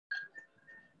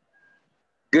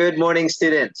Good morning,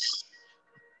 students.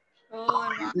 Good Good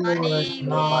morning, Good morning,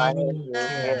 morning.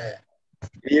 teacher.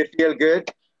 teacher. Do you feel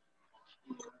good?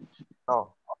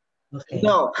 No. Okay.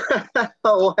 No.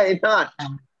 Why not?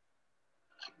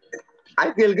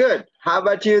 I feel good. How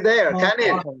about you there, No,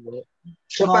 Kanin? Good.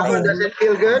 Supatan, does it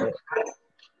feel good?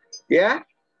 Yeah?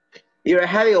 You're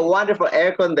having a wonderful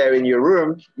aircon there in your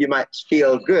room. You might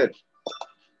feel good.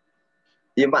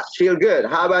 You must feel good.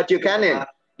 How about you, Kanin?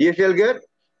 Do you feel good?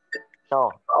 No.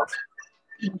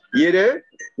 You do?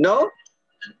 No?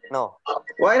 No.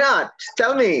 Why not?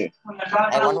 Tell me.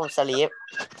 I want to sleep.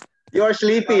 You're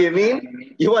sleepy, you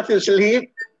mean? You want to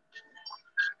sleep?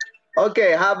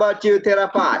 Okay, how about you,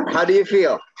 Terapat? How do you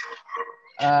feel?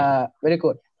 Very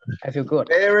good. I feel good.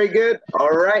 Very good. All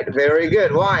right, very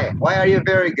good. Why? Why are you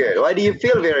very good? Why do you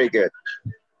feel very good?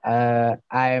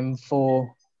 I'm full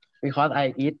because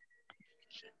I eat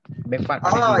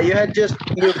breakfast. Oh, you had just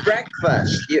your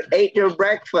breakfast. You ate your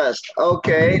breakfast.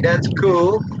 Okay, that's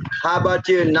cool. How about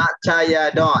you,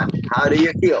 Nataya Dawn? How do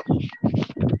you feel?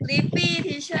 Sleepy,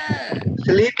 teacher.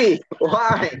 Sleepy.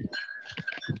 Why?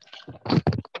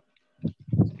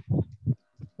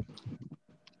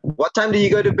 What time did you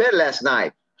go to bed last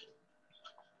night?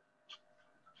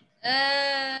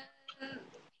 Uh,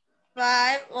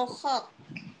 5 o'clock.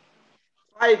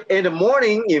 5 in the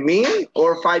morning, you mean?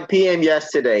 Or 5 p.m.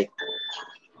 yesterday?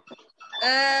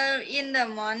 In the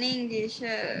morning,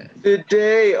 teacher.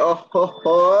 Today,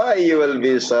 oh, you will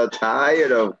be so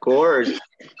tired, of course.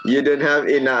 You don't have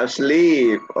enough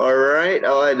sleep, all right?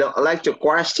 Oh, I don't like to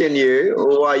question you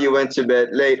why you went to bed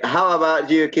late. How about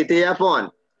you, Kitty Yapon?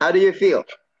 How do you feel?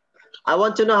 I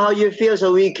want to know how you feel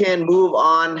so we can move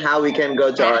on, how we can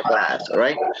go to our class, all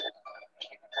right?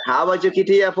 How about you,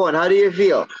 Kitty Yapon? How do you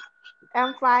feel?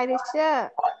 I'm fine, teacher.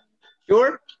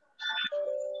 Sure?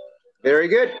 Very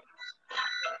good.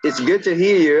 It's good to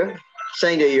hear you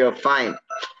saying that you're fine.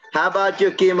 How about you,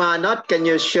 Kimanot? Can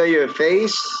you show your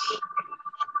face?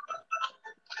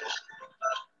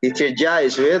 Teacher Ja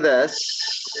is with us.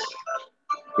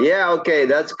 Yeah, okay,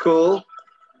 that's cool.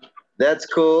 That's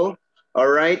cool. All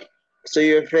right. So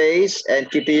your face and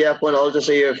Kitty Yapon also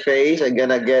say your face. I'm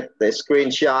gonna get the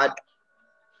screenshot.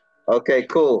 Okay,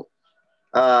 cool.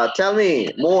 Tell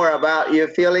me more about your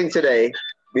feeling today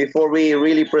before we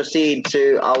really proceed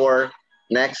to our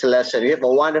next lesson. We have a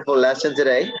wonderful lesson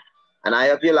today, and I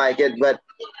hope you like it. But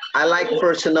I like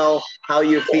first to know how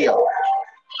you feel.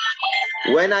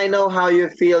 When I know how you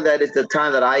feel, that is the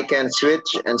time that I can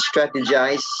switch and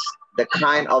strategize the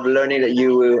kind of learning that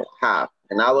you will have.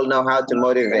 And I will know how to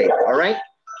motivate. All right?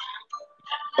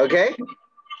 Okay?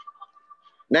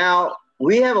 Now,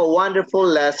 we have a wonderful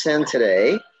lesson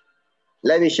today.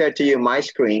 Let me share to you my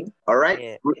screen. All right?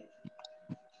 Yeah.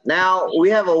 Now, we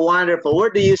have a wonderful, where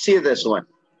do you see this one?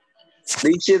 Do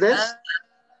you see this?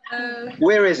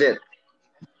 Where is it?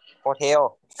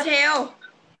 Hotel. Hotel.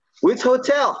 Which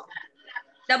hotel?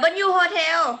 W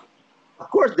Hotel. Of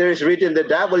course, there is written the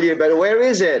W, but where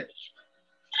is it?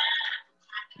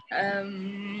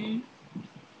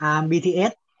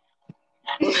 BTS.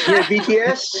 Near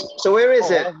BTS. So where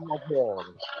is it? Hotel.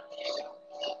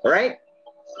 Right?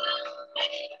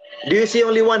 Do you see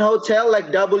only one hotel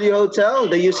like W Hotel?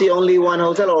 Do you see only one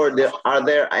hotel or are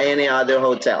there any other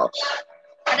hotels?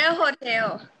 Other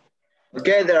hotel.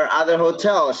 Okay, there are other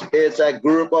hotels. It's a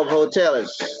group of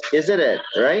hotels, isn't it?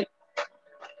 Right?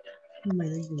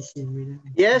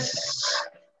 Yes.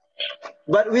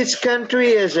 But which country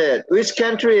is it? Which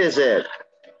country is it?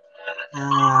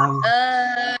 Oh.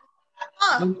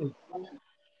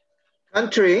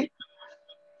 Country?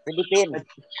 Philippines.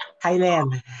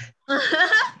 Thailand.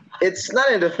 It's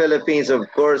not in the Philippines,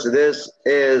 of course. This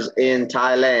is in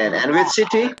Thailand. And which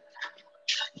city?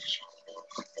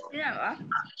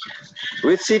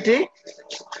 Which city?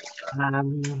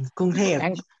 กรุงเทพ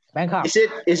Bangkok.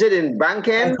 Is it in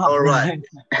Bangkok Bangkok. or what?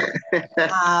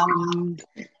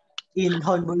 In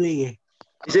Thonburi.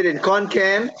 Is it in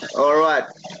Konkan or what?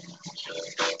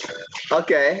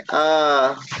 Okay,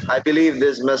 I believe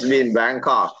this must be in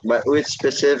Bangkok, but which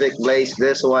specific place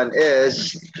this one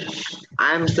is,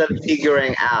 I'm still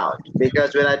figuring out because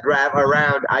when I drive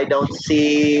around, I don't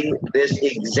see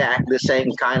the same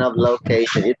kind of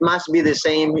location. It must be the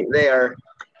same there,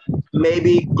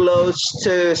 maybe close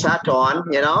to Saturn,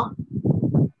 you know?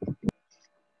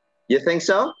 You think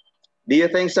so? Do you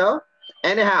think so?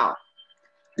 Anyhow,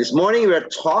 this morning we're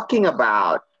talking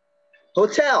about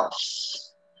hotels.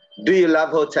 Do you love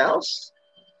hotels?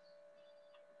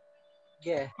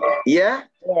 Yeah. Yeah?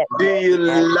 Do you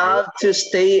love to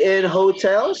stay in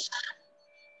hotels?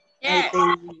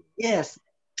 Yeah. Yes.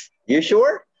 You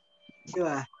sure?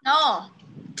 Sure. No.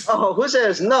 Oh, who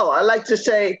says no? I like to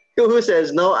say, who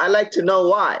says no? I like to know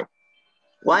why.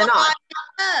 Why not?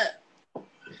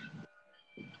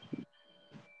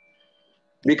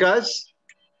 Because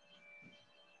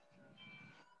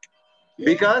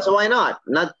why not?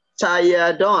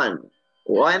 Nataya Dawn.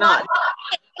 Why not?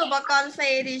 อุปกรณ์เซ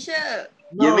ดิเชอร์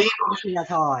You mean นัชยา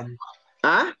ธร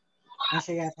huh? นัช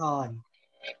ยาธร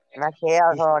นาเชล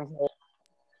ทอน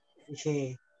โอเค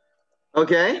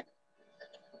Okay.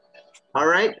 All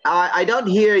right. I don't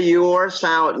hear your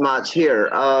sound much here.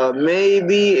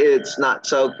 Maybe it's not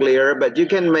so clear, but you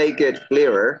can make it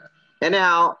clearer.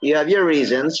 Anyhow, you have your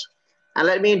reasons. And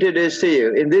let me introduce to you.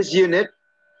 In this unit,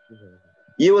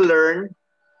 you will learn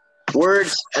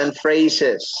words and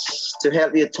phrases to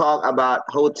help you talk about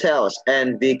hotels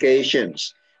and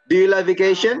vacations. Do you love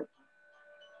vacation?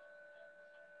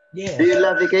 yes Do you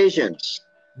love vacations?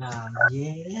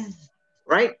 yes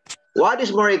Right? What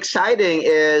is more exciting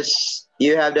is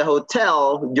you have the hotel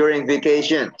during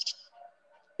vacations.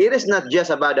 It is not just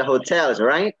about the hotels,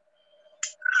 right?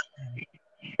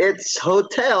 It's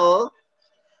hotels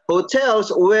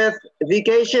with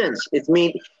vacations. It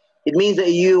means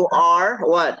that you are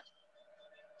what?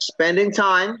 Spending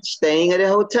time staying at the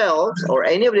hotels or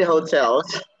any of the hotels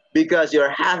because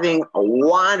you're having a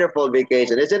wonderful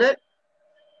vacation, isn't it?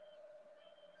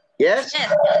 Yes?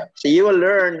 So you will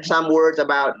learn some words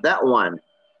about that one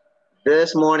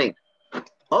this morning.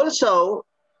 Also,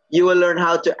 you will learn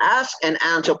how to ask and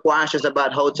answer questions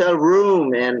about hotel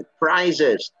room and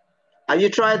prices. Have you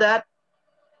tried that?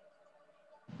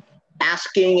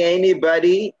 Asking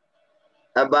anybody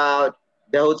about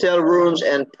the hotel rooms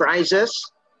and prices?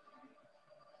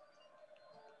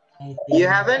 You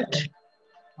haven't?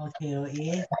 hotel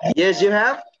is Yes, you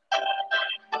have?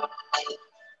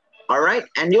 All right.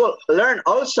 And you'll learn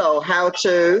also how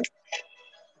to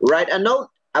write a note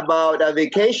about a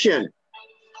vacation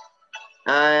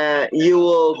you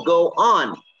will go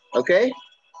on. Okay.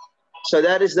 So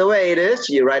that is the way it is.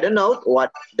 You write a note.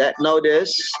 What that note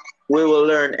is, we will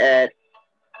learn at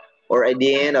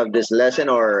the end of this lesson,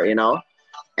 or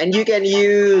and you can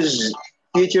use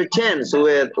future tense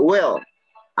with will.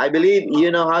 I believe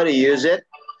you know how to use it.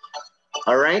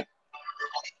 All right.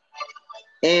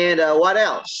 And what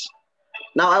else?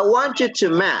 Now I want you to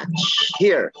match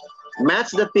here.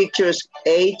 Match the pictures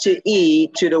A to E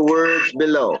to the words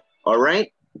below. All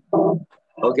right.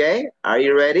 Okay. Are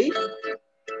you ready?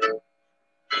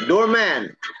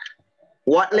 Doorman.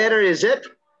 What letter is it?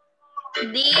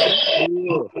 ดี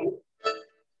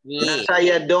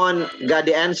Saya Don got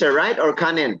the answer, right? Or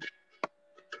Kanin?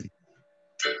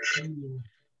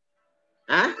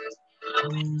 Huh?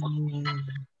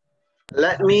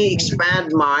 Let me expand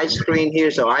my screen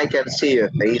here so I can see your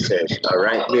faces. All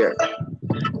right, here.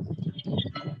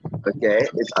 Okay,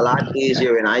 it's a lot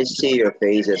easier when I see your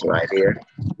faces right here.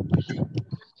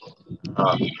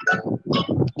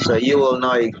 So you will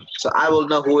know, so I will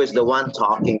know who is the one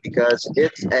talking because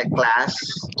it's a class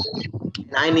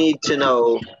and I need to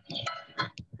know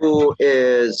who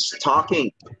is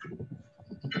talking.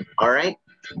 All right.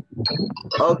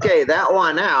 Okay, that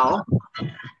one now.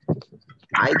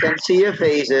 I can see your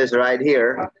faces right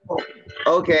here.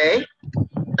 Okay.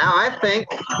 Now I think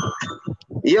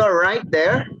you're right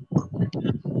there.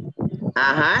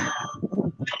 Uh-huh.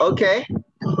 Okay.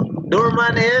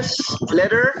 Dorman is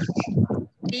letter?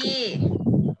 D.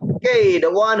 Okay,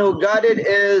 the one who got it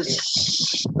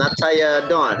is Nataya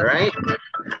Dawn, right?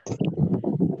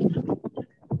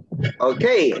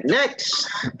 Okay, next.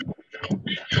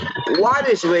 What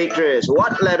is waitress?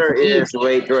 What letter is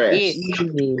waitress?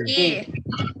 E.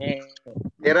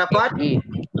 Tirapat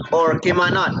or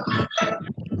Kimanot?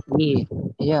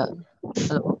 Yeah.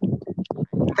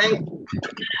 I think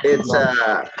it's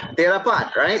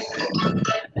Tirapat, right?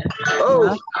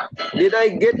 Oh, did I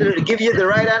give you the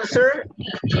right answer?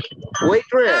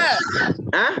 Waitress.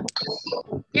 Huh?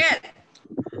 Yes.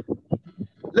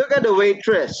 Look at the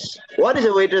waitress. What is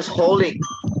the waitress holding?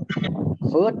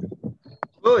 Food.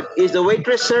 Food. Is the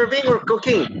waitress serving or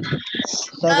cooking?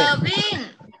 Serving.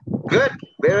 Good.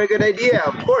 Very good idea.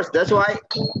 Of course, that's why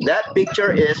that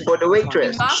picture is for the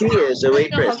waitress. She is the เขา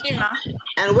waitress. กินเหรอ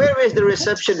And where is the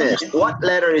receptionist? What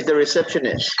letter is the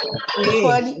receptionist? เอ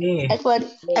ไอ้เฟิ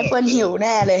ร์นหิวแ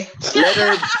น่เลย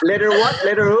Letter what?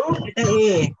 Letter who? เอ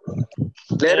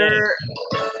Letter.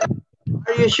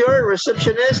 Are you sure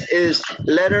receptionist is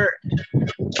letter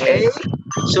A?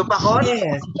 Supakon?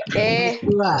 yes เอ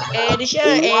ตัว ดิเชอ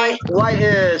ร์ Why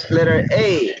is letter A?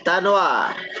 Tanwa.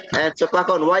 And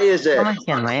Supakon, why is it? ต้องเ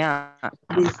ขียนไว้อ่ะ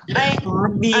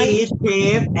B is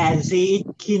chef and C is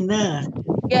cleaner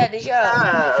Yeah, teacher.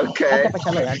 Okay. จะไปเฉ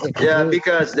ลยอันอื่น Yeah,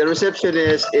 because the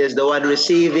receptionist is the one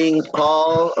receiving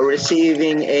call or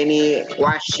receiving any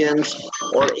questions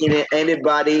or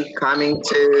anybody coming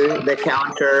to the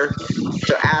counter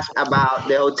to ask about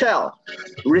the hotel.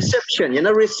 Reception,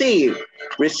 receive.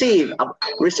 A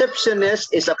receptionist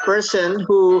is a person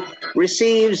who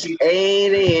receives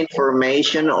any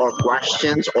information or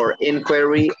questions or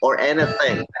inquiry or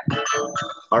anything.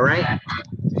 All right.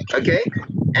 Okay.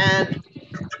 And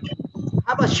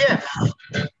how about chef?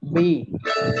 B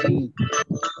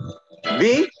B?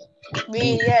 B,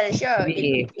 yeah, teacher. B.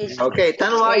 It's Okay,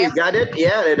 Tanwa, you chef. got it?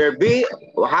 Yeah, letter B.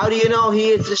 How do you know he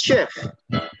is the chef?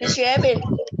 The chef is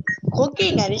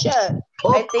cooking, teacher.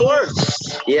 Of I think. course.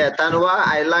 Yeah, Tanwa,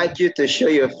 I like you to show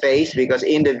your face because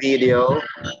in the video,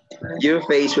 your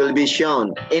face will be shown.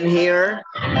 In here,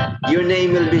 your name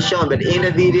will be shown, but in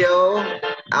the video,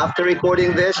 after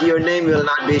recording this, your name will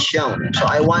not be shown. So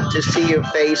I want to see your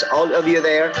face, all of you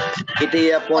there.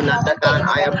 Kitiya po Natakan,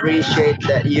 I appreciate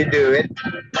that you do it.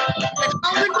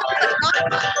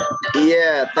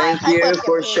 Yeah, thank you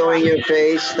for showing your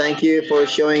face. Thank you for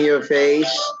showing your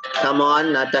face. Come on,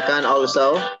 Natakan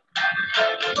also.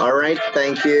 All right,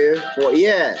 thank you for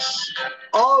yes.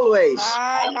 Always.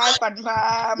 นายฝันพา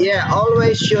ม Yeah,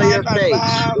 always show your face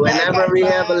whenever we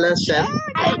have a lesson.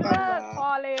 ไอ้เลิกพอ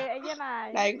เลยไอ้เหี้ยนาย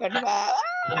นายฝันพาม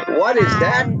What is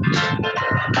that?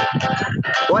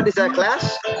 What is that, class?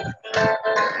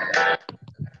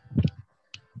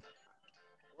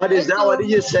 What is that? What did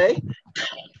you say?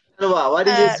 What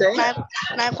did you say?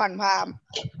 นายขวัญพาม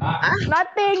Huh?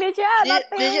 nothing teacher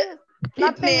nothing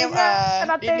nickname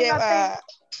nothing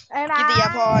ไอ้นาย กิติยา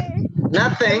พร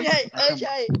Nothing. ใช่ใ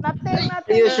ช่ nothing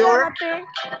Are you sure? nothing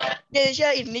เดี๋ยวเชื่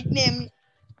ออีกนิก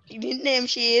เนม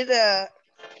ชีส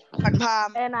ขวัญพาม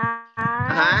ไอ้นาย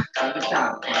Huh?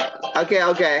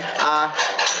 Okay.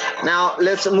 Now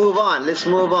let's move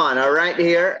on. All right,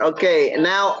 here. Okay,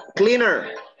 now cleaner.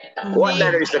 What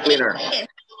letter is the cleaner?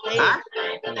 Huh?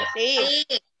 ดี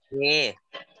A.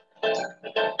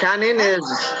 Kanin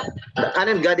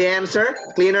got the answer.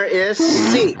 Cleaner is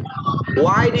C.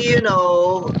 Why do you know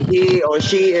he or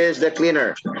she is the cleaner?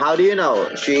 How do you know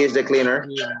she is the cleaner?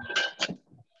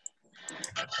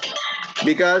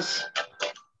 Because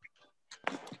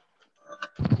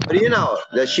what do you know?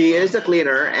 That she is the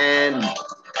cleaner, and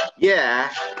yeah,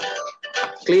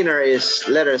 cleaner is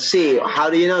letter C. How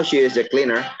do you know she is the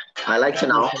cleaner? I like to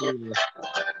know.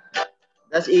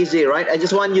 That's easy, right? I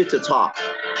just want you to talk.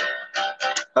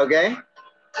 Okay?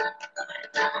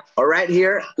 All right,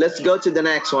 here, let's go to the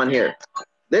next one here.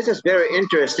 This is very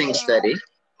interesting study.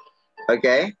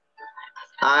 Okay?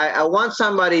 I want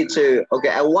somebody to,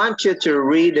 I want you to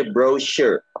read the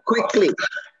brochure quickly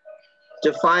to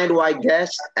find why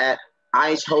guests at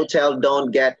Ice Hotel don't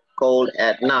get cold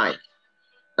at night.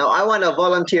 Now, I want a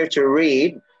volunteer to read.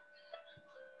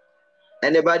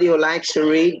 Anybody who likes to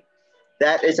read?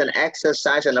 That is an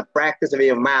exercise and a practice of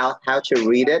your mouth, how to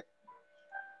read it.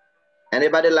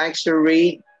 Anybody likes to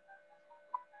read?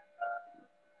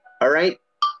 All right.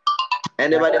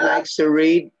 Anybody likes to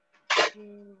read?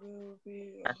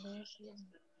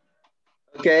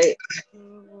 Okay.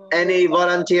 Any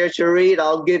volunteer to read?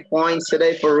 I'll give points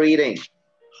today for reading.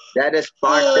 That is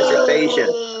participation.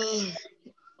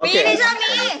 Okay.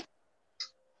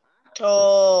 โธ่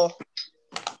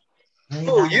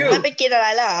Who, you? ไม่ไปกินอะไร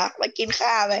แล้วเหรอไปกิน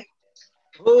ข้าวไป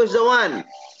Who is the one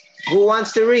who wants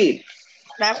to read?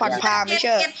 นายขวัญพามไม่เ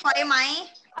ชื่อ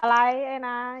อะไรไอ้น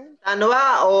าย Tanwa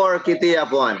or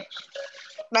Kitiapuan?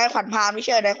 นายขวัญพามไม่เ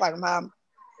ชื่อนายขวัญพาม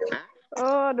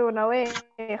ดูนะเว้ย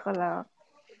คนเรา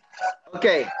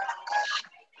Okay.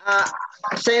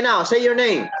 Say your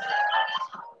name.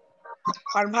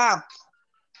 ขวัญพาม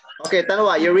Okay,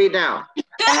 Tanwa, you read now.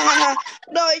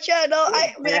 No, sure, no.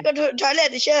 When I go to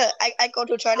toilet, sure. I go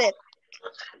to toilet.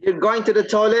 You're going to the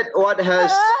toilet. What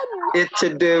has it to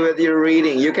do with your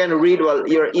reading? You can read while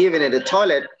you're even in the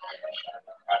toilet.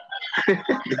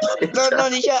 No,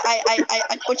 teacher.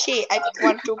 I pushy. I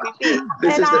want to pee.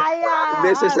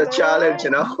 This is a challenge,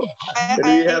 you know.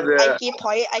 I keep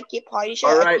point. Teacher.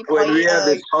 All right, when we have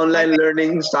this online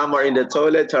learning, some are in the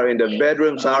toilet, or in the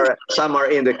bedroom, some are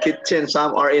in the kitchen,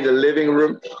 some are in the living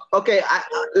room. Okay,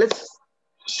 let's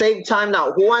save time now.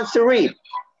 Who wants to read?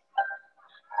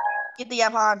 กิติยา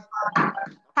พร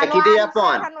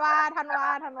Kitiapuan. ธัน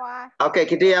วา Okay,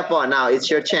 Kitiapuan, now it's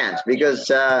your chance because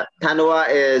Tanwa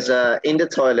is in the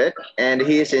toilet and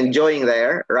he is enjoying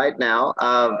there right now.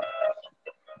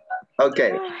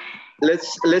 Okay, let's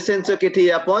listen to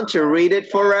Kitiapuan to read it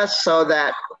for us so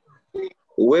that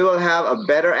we will have a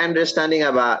better understanding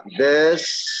about this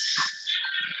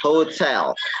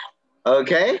hotel.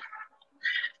 Okay?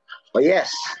 Oh,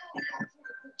 yes.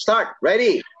 Start.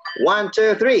 Ready? 1,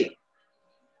 2, 3.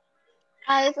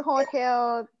 Ice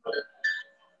Hotel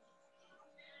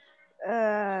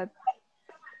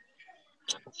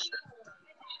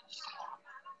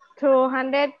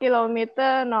 200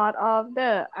 kilometers north of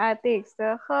the Arctic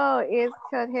Circle is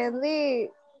certainly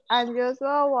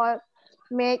unusual. What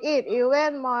makes it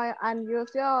even more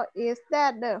unusual is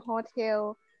that the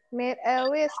hotel made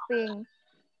every spring.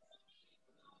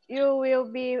 You will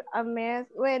be amazed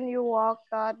when you walk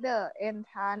through the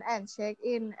entrance and check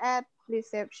in at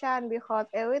reception because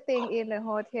everything in the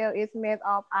hotel is made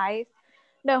of ice.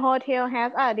 The hotel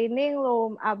has a dining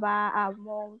room, a bar,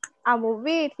 a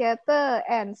movie theater,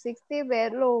 and 60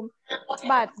 bedrooms.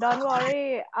 But don't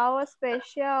worry, our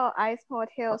special ice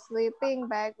hotel sleeping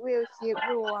bag will keep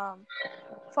you warm.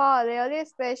 For a really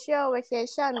special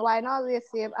vacation, why not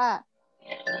receive a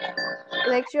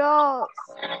luxurious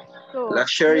suite?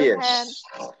 Luxurious.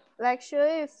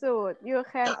 Luxury suite. You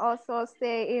can also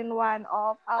stay in one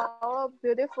of our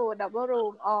beautiful double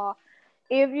rooms, or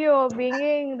if you're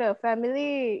bringing the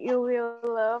family, you will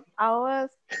love our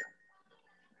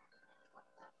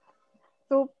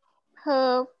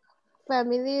superb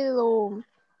family room.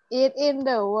 Eat in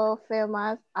the world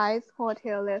famous Ice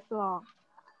Hotel restaurant.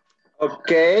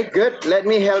 Okay, good. Let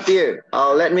me help you.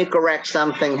 Let me correct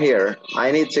something here.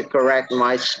 I need to correct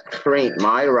my screen,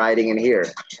 my writing in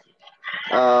here.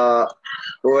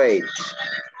 Wait.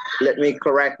 Let me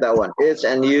correct that one. It's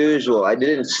unusual. I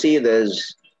didn't see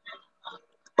this.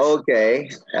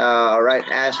 Okay. All right.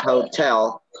 As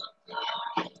hotel.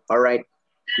 All right.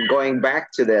 Going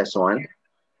back to this one.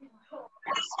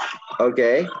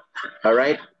 Okay. All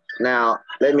right. Now,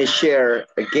 let me share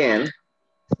again.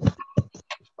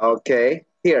 Okay.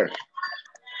 Here.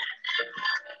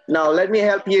 Now, let me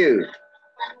help you.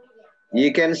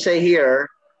 You can say here.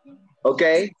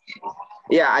 Okay.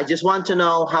 Yeah, I just want to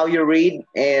know how you read,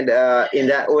 and in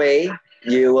that way,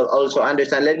 you will also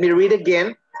understand. Let me read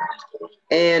again,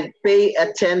 and pay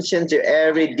attention to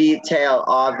every detail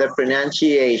of the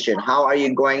pronunciation. How are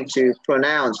you going to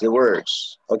pronounce the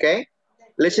words? Okay,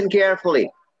 listen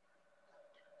carefully.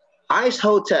 Ice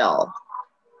Hotel,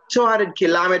 200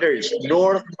 kilometers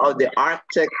north of the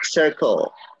Arctic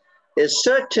Circle, is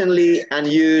certainly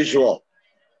unusual.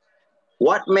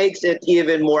 What makes it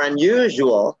even more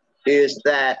unusual is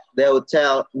that the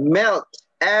hotel melts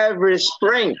every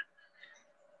spring.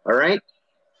 All right?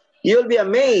 You'll be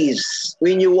amazed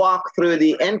when you walk through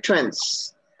the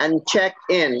entrance and check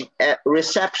in at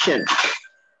reception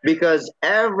because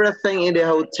everything in the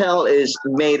hotel is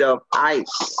made of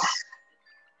ice.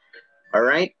 All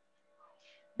right?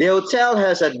 The hotel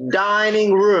has a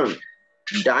dining room,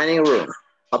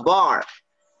 a bar,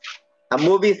 a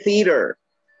movie theater,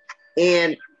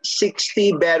 and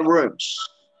 60 bedrooms.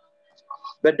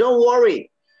 But don't worry,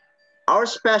 our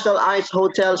special ice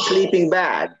hotel sleeping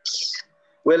bags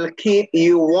will keep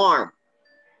you warm.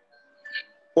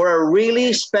 For a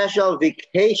really special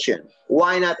vacation,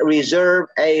 why not reserve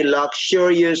a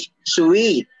luxurious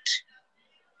suite?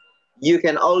 You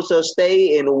can also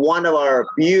stay in one of our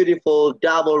beautiful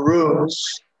double rooms,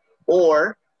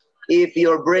 or if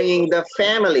you're bringing the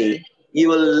family, you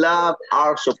will love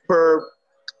our superb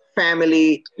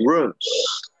family rooms.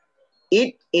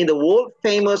 Eat in the world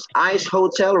famous Ice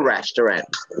Hotel restaurant.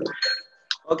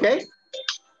 Okay?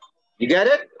 You get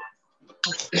it?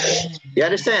 You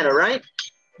understand, all right?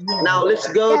 Yeah. Now let's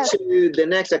go to the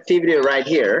next activity right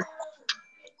here.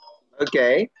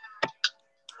 Okay.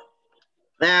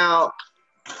 Now,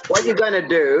 what you're gonna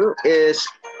do is,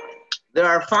 there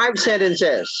are 5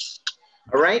 sentences,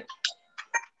 all right?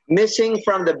 Missing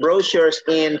from the brochures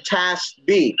in task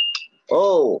B.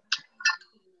 Oh,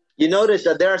 you notice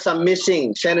that there are some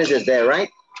missing sentences there, right?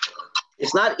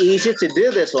 It's not easy to do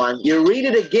this one. You read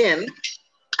it again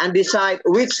and decide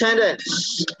which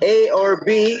sentence, A or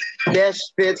B,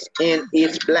 best fits in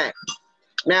each blank.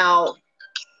 Now,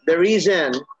 the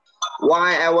reason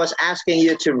why I was asking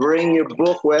you to bring your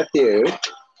book with you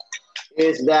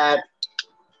is that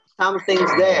some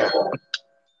things there,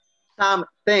 some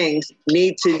things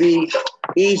need to be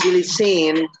easily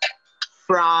seen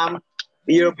from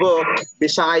your book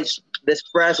besides this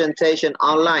presentation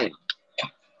online.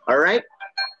 All right?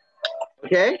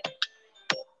 Okay?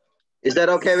 Is that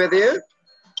okay with you?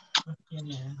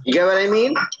 Okay. You get what I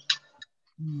mean?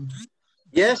 Mm.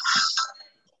 Yes?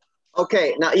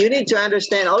 Okay, now you need to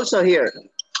understand also here,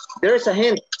 there's a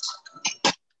hint.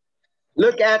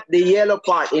 Look at the yellow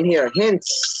part in here, hints.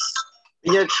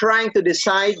 You're trying to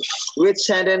decide which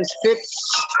sentence fits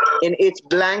in each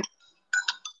blank.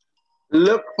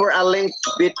 Look for a link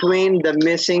between the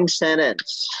missing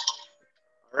sentence.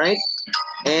 All right?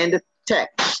 and the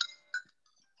text.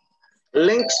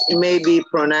 Links may be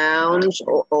pronouns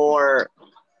or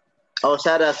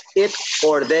said as it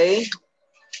or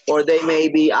they may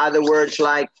be other words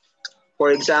like,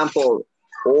 for example,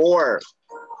 or,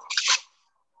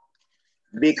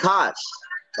 because.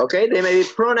 Okay, they may be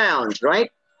pronouns, right?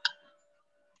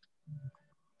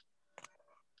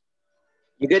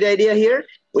 You get the idea here?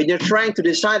 When you're trying to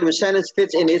decide which sentence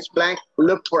fits in each blank,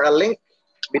 look for a link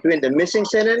between the missing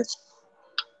sentence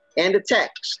and the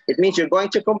text. It means you're going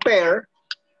to compare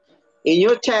in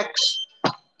your text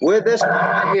with this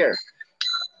right here.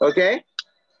 Okay?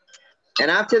 And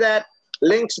after that,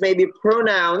 links may be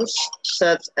pronouns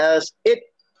such as it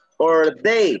or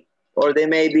they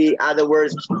may be other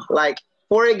words like,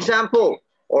 for example,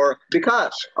 or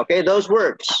because. Okay, those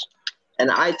words. An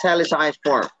italicized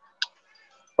form.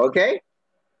 Okay?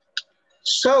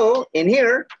 So, in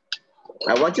here,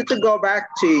 I want you to go back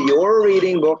to your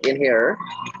reading book in here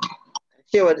and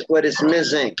see what is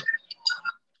missing.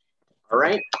 All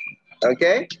right?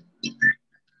 Okay?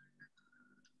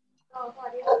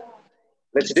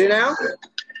 Let's do now.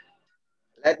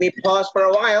 Let me pause for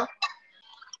a while.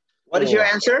 What is your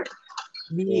answer?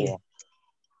 B.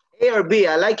 A or B?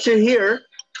 I like to hear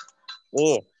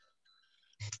A.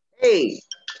 A.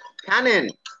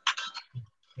 Canon.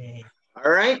 Okay.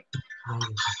 All right?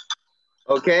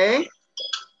 Okay.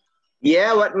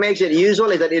 Yeah, what makes it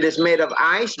usual is that it is made of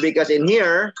ice, because in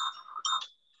here,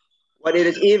 what it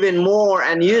is even more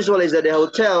unusual is that the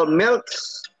hotel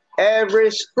melts every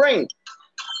spring.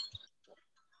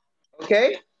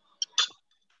 Okay?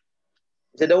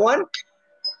 Is it the one?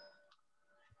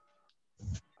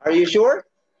 Are you sure?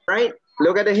 Right?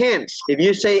 Look at the hints. If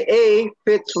you say A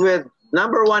fits with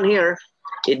number one here,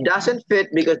 it doesn't fit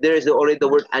because there is already the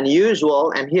word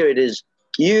unusual, and here it is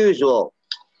usual.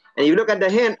 And you look at the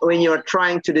hint when you're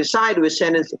trying to decide which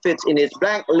sentence fits in its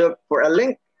blank, look for a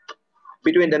link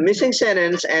between the missing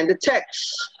sentence and the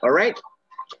text. All right?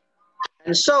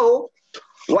 And so,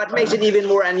 what makes it even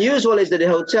more unusual is that the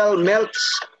hotel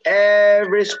melts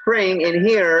every spring. In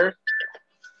here,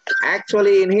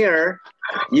 actually in here,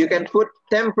 you can put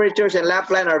temperatures in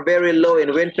Lapland are very low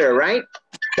in winter, right?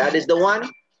 That is the one.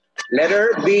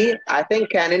 Letter B, I think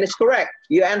Canon is correct.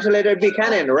 You answer letter B,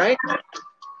 Canon, right?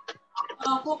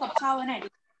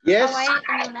 Yes.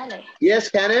 Yes,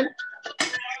 Canon.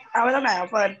 เอาไว้ตรงไหนเอา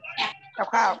เฟิร์นกับ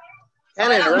ข้าว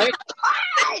Canon, right?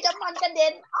 น้ำมันกระเด็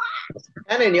น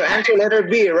Canon, you answer letter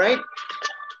B, right?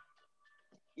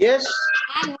 Yes.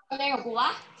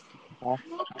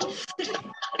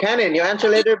 Canon, you answer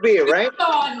letter B, right?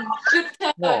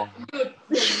 No.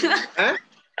 Huh?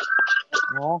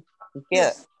 No.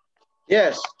 Teacher.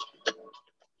 Yes.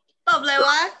 ตอบเลยว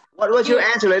ะ What was your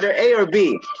answer, letter A or B?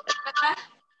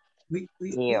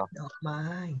 ดอกไม้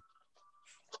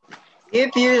If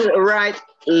you write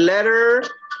letter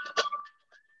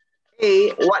A,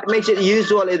 what makes it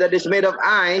usual is that it's made of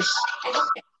ice.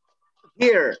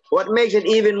 Here, what makes it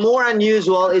even more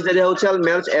unusual is that the hotel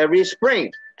melts every spring.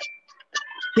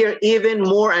 Here, even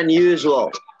more unusual.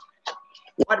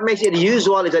 What makes it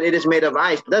usual is that it is made of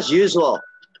ice. That's usual.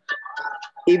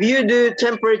 If you do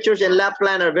temperatures in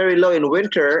Lapland are very low in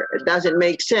winter, it doesn't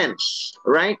make sense,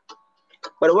 right?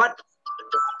 But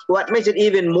what makes it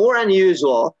even more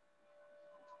unusual,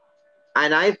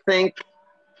 and I think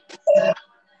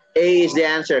A is the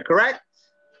answer, correct?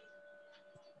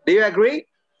 Do you agree?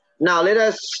 Now let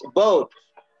us vote.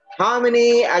 How many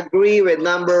agree with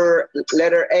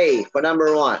letter A for number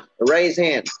one? Raise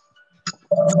hand.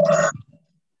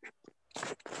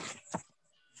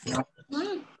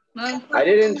 I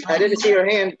didn't see your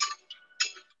hand.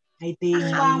 I think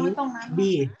B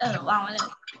วางไว้เลย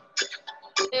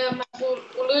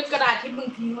กูลื่นกระดาษที่มึง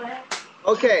ทิ้งไว้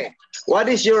Okay. What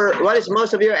is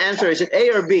most of your answer? Is it A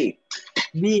or B?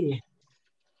 B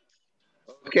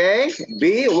Okay. B.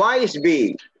 Why is B?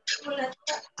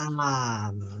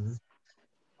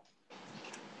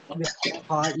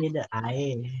 Because in the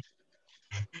eye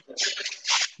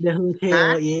the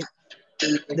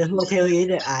hotel is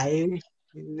the eye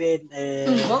when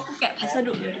ว่ากูแกะพัส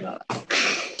ดุเลยดีกว่า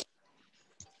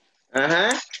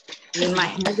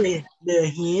the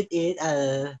heat is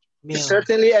It's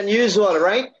certainly unusual,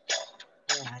 right?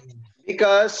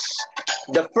 Because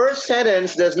the first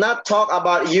sentence does not talk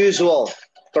about usual,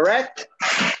 correct?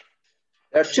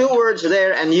 There are two words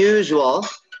there, unusual.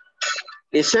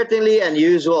 It's certainly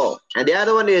unusual. And the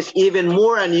other one is even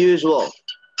more unusual.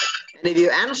 And if you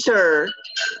answer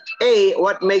A,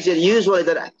 what makes it usual is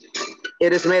that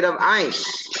it is made of ice.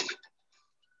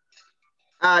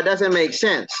 Doesn't make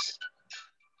sense.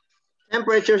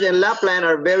 Temperatures in Lapland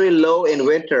are very low in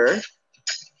winter.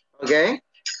 Okay?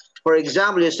 For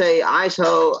example, you say ice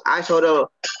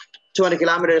hotel 20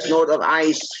 kilometers north of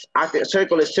ice Arctic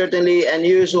Circle is certainly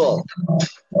unusual.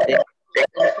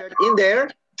 In there,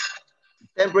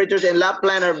 temperatures in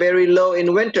Lapland are very low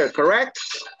in winter, correct?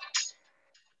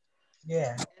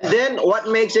 Yeah. And then what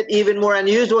makes it even more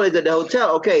unusual is that the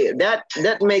hotel, okay,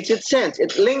 that makes it sense.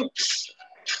 It links.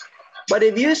 But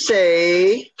if you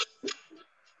say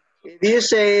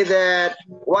that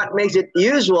what makes it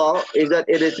usual is that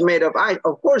it is made of ice,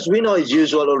 of course we know it's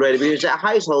usual already because it's a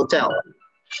ice hotel.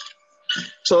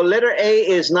 So letter A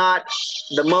is not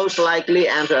the most likely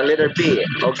answer, letter B.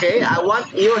 Okay, I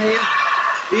want your hint.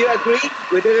 Do you agree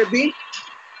with letter B?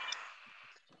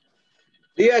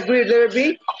 Do you agree with letter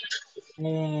B?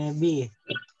 B.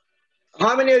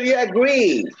 How many of you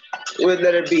agree with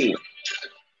letter B?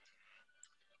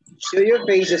 Show your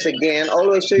faces again.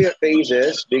 Always show your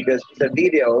faces because it's a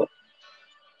video.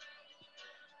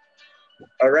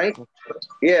 All right.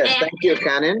 Yes, thank you,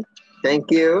 Canon. Thank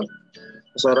you.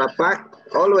 So Rapak,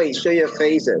 always show your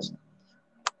faces.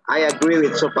 I agree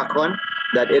with Sopakon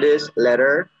that it is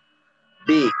letter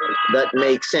B. That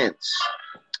makes sense.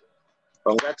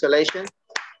 Congratulations,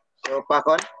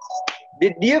 Sopakon.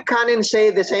 Did you, Canon, say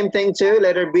the same thing too,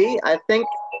 letter B? I think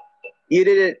you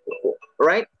did it,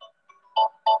 right?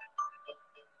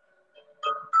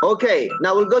 Okay,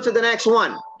 now we'll go to the next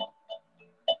one.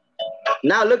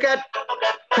 Now look at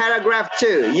paragraph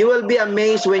 2. You will be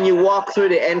amazed when you walk through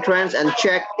the entrance and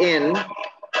check in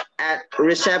at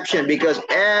reception because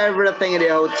everything in the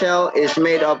hotel is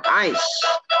made of ice.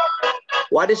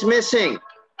 What is missing?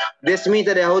 This means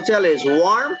that the hotel is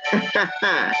warm,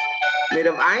 made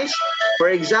of ice. For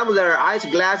example, there are ice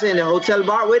glasses in the hotel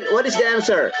bar. What is the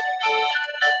answer?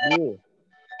 B. Who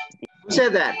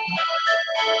said that?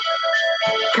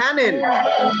 Canon.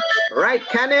 Right,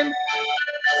 Canon?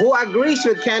 Who agrees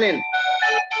with Canon?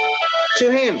 Two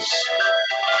hands.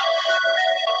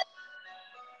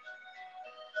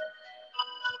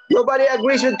 Nobody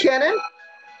agrees with Canon?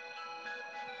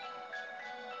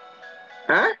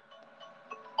 Huh?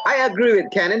 I agree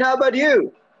with Canon. How about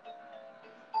you?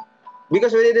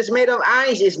 Because when it is made of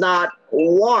ice, it's not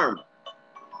warm.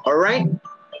 All right?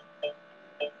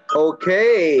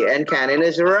 Okay, and Canon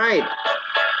is right.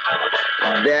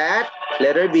 That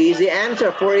letter B is the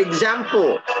answer. For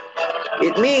example,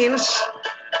 it means,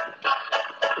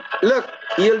 look,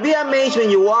 you'll be amazed when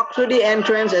you walk through the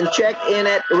entrance and check in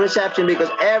at reception because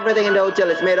everything in the hotel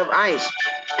is made of ice.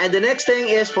 And the next thing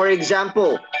is, for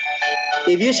example,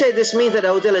 if you say this means that the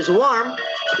hotel is warm,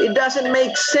 it doesn't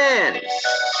make sense.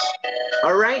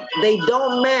 All right? They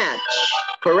don't match.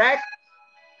 Correct?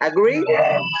 Agree?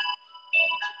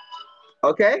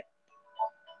 Okay?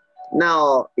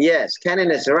 Now, yes,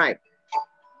 Canon is right.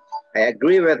 I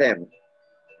agree with him.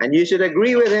 And you should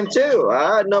agree with him too.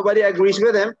 Nobody agrees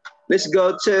with him. Let's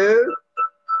go to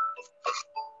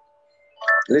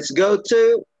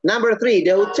number 3.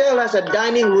 The hotel has a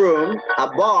dining room, a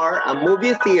bar, a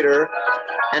movie theater,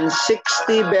 and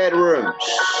 60 bedrooms.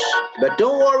 But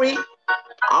don't worry,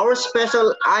 our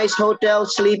special ice hotel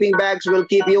sleeping bags will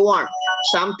keep you warm.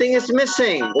 Something is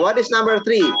missing. What is number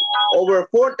 3? Over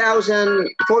 14,000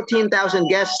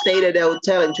 guests stayed at the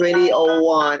hotel in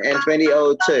 2001 and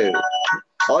 2002.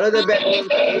 All of the bedrooms,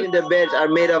 even the beds, are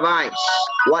made of ice.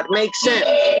 What makes sense?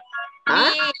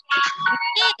 Huh?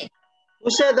 Who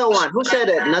said that one? Who said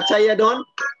it? Nataya Don?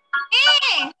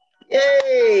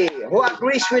 Yay! Who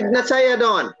agrees with Nataya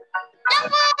Don?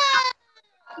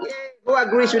 Yay! Who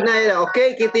agrees with Nataya?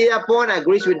 Okay, Kitty Yapon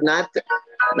agrees with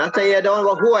Nataya Don.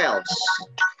 Well, who else?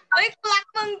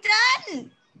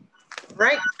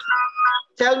 Right?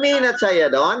 Tell me, Nataya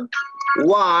Don,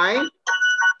 why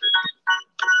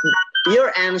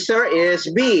your answer is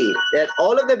B, that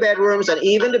all of the bedrooms and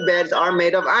even the beds are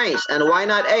made of ice. And why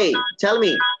not A? Tell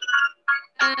me.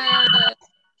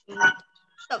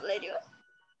 Stop lại chưa?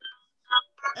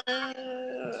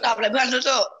 Stop lại bạn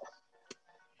สู้.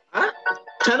 Huh?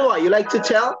 Chanwa, you like to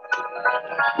tell?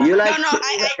 You like No,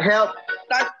 to help?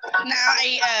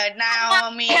 Now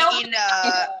me in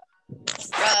the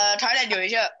toilet rồi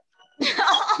chưa?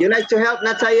 You like to help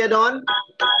Nataya Don?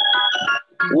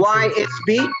 Why it's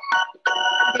B?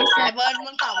 I burn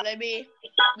muốn tỏ lời B.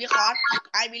 Because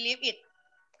I believe it.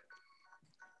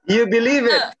 You believe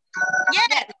it?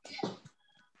 Yes.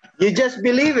 You just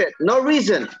believe it, no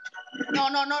reason. No.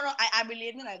 I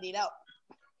believe như này đi đâu.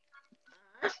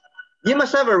 You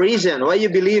must have a reason why you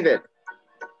believe it.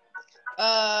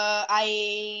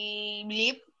 I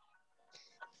believe.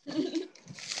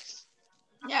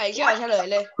 Vậy chứ trả lời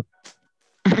lên.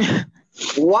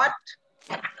 What?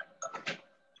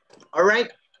 All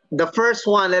right. The first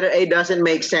one, letter A, doesn't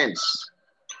make sense.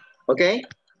 Okay?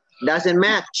 doesn't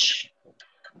match.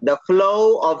 The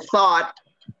flow of thought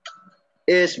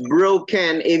is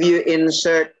broken if you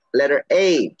insert letter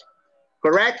A.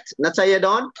 Correct?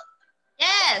 Natsayadon?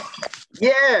 Yes.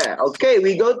 Yeah. Okay,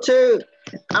 we go to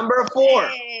number 4.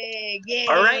 เย้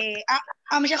Alright.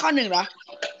 ไม่ใช่ข้อหนึ่งเหรอ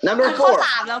Number ข้อ 4.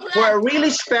 3แล้วเพื่อ For น a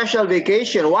really special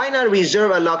vacation, why not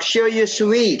reserve a luxurious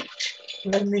suite?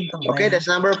 เล่นหนึ่งก่อน Okay, that's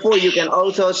number 4. You can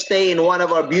also stay in one of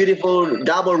our beautiful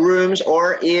double rooms, or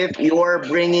if you're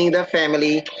bringing the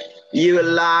family, you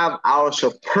will love our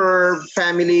superb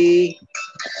family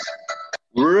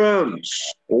rooms.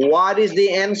 What is the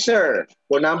answer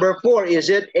for number 4? Is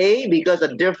it A, because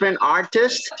a different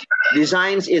artist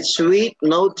designs its suite,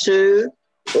 no two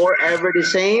or ever the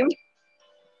same?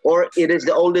 Or it is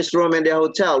the oldest room in the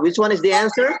hotel? Which one is the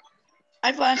answer? ไอ้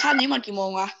เฟิร์นขั้นนี้หมดกี่โมง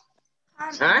วะ ข้า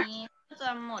มนี้จะ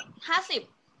หมด 50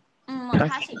หมด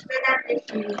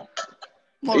ห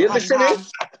มด Are you ผ่อน listening? 50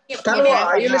เก็บ Tanwa,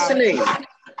 are you listening?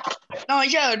 no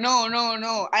sure no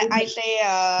I say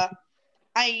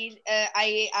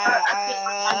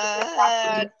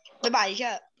bye bye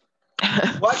sure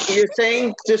What you're saying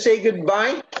to say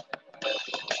goodbye?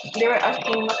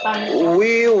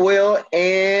 We will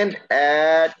end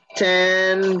at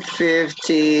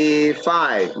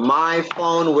 10:55. My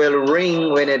phone will ring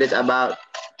when it is about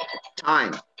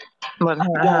time. หมด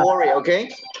Don't worry, okay?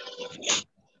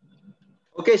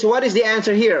 Okay, so what is the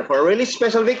answer here? For a really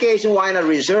special vacation, why not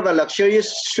reserve a luxurious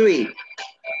suite?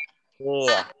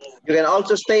 Yeah. You can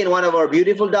also stay in one of our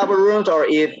beautiful double rooms, or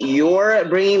if you're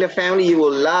bringing the family, you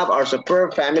will love our superb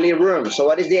family room. So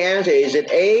what is the answer? Is it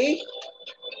A,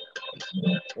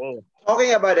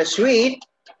 talking about a suite,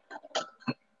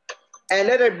 and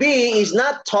letter B is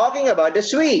not talking about the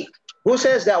suite? Who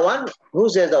says that one? Who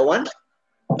says that one?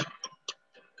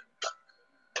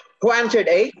 Who answered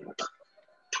A?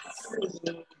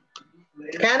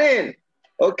 Cannon.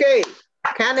 Okay,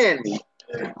 Cannon.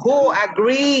 Who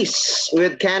agrees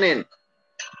with Cannon?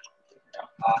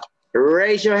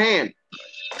 Raise your hand.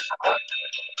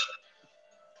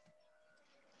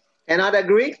 Cannot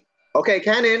agree? Okay,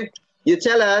 Cannon, you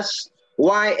tell us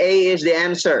why A is the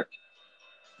answer.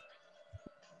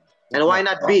 And why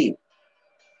not B?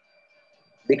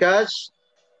 Because?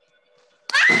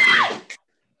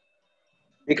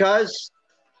 Because?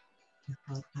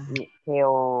 เท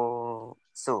ล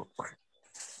สุ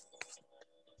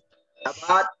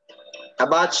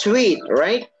About sweet,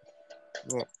 right?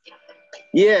 Yeah.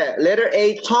 Yeah, letter A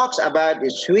talks about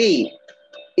the sweet.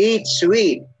 Eat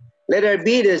sweet. Letter B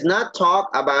does not talk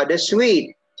about the sweet.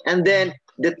 And then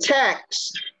the text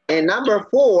in number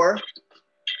 4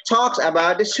 talks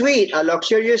about the suite, a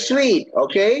luxurious suite,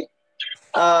 okay?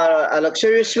 A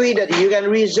luxurious suite that you can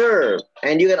reserve.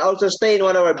 And you can also stay in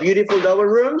one of our beautiful double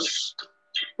rooms.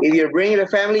 If you're bringing a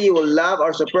family, you will love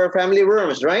our superb family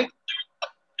rooms, right?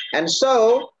 And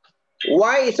so,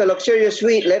 why it's a luxurious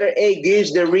suite? Letter A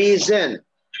gives the reason.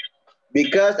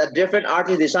 Because a different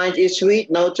artist designs each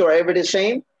suite, no two are ever the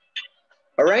same.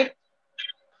 All right?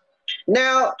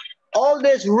 Now, all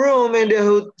this room in the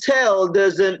hotel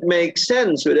doesn't make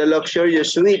sense with a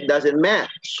luxurious suite, doesn't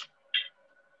match.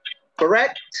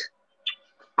 Correct?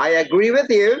 I agree with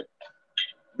you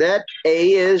that A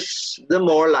is the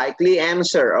more likely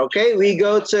answer. Okay, we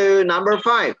go to number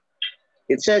 5.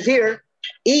 It says here,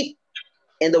 eat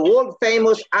in the world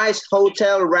famous Ice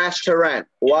Hotel restaurant.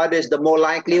 What is the more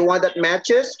likely one that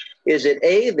matches? Is it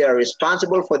A, they're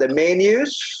responsible for the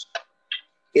menus?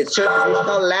 It serves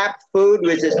traditional lap food,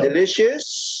 which is delicious.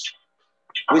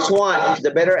 Which one is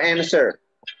the better answer?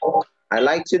 I'd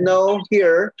like to know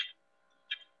here.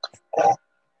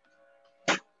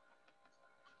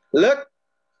 Look,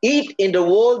 eat in the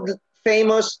world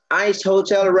famous Ice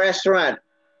Hotel restaurant.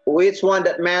 Which one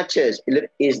that matches?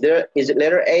 Is it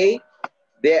letter A,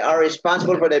 they are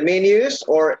responsible for the menus,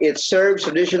 or it serves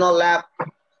traditional lap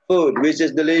food, which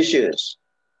is delicious?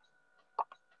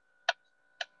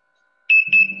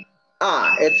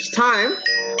 It's time.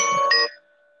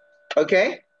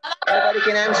 Okay, anybody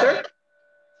can answer?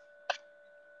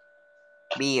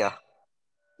 B เหรอ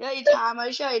yeah it time I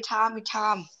sure it time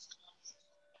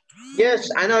Yes,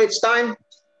 I know it's time.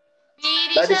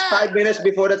 That is 5 minutes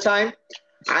before the time.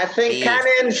 I think B.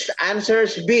 Cannon's answer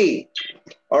is B.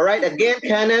 All right, again,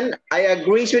 Cannon, I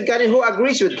agree with Cannon. Who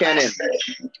agrees with Cannon?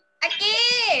 อากี้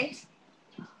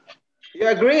You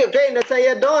agree? Okay,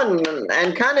 Nataya Don and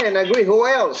Cannon agree. Who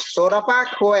else? Sorapak,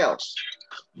 who else?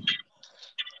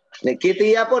 Nikiti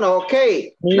Yapon, okay.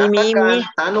 Me. Natakan,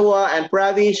 Tanwa, and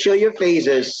Pravi, show your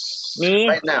faces Me.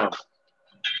 right now.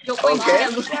 ยกเป็น Okay. เดียว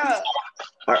sure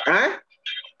Huh?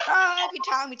 ผิด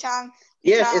ทาง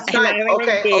Yes, it's time. Like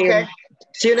Okay, game. okay.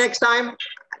 See you next time.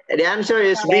 The answer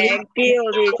is B. Thank you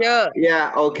teacher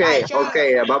Yeah, okay, okay.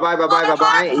 Bye-bye, bye-bye,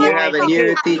 bye-bye. You have a new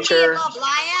teacher. ตอบไร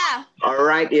อ่ะ All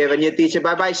right, you have a new teacher.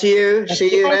 Bye-bye, see you. See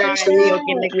you next see you week.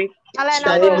 again next week อะไรนะ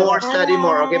Study more, study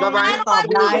more. Okay, ไล่ bye-bye. ทุกคน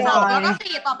1 2แล้วก็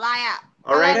4ตอบไรอ่ะ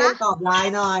All right. เริ่มตอบไล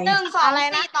น์หน่อย 1 2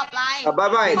 4ตอบไร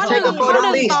Bye-bye. Take a ข้อ photo, ห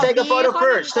นึ่ง please. ตอบ Take a B photo ข้อห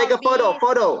นึ่ง first. Take a ตอบ B photo,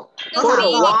 photo. หนึ่ง Photo.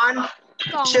 B One.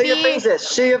 2 Show B your faces.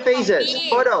 Show your faces. B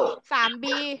Photo. 3 B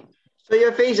Show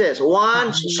your faces. One.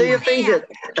 Show your faces.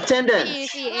 Attendance. 4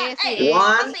 A เอ้ย 4 A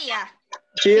 1. 4อ่ะ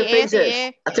Show your 4A faces.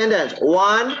 Attendance.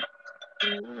 1,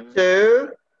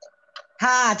 2,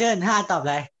 5เจิ้น5ตอบอะ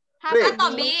ไร 5ตอ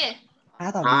บ B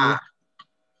 5ตอบดี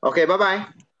Okay, bye-bye.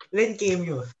 เล่นเกมอ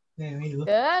ยู่เนี่ยไม่รู้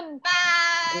เดิน บา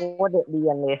ย โอ้เด็กเรี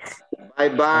ยนเลย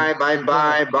Bye-bye,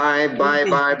 bye-bye, bye-bye,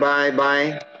 bye-bye,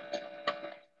 bye-bye.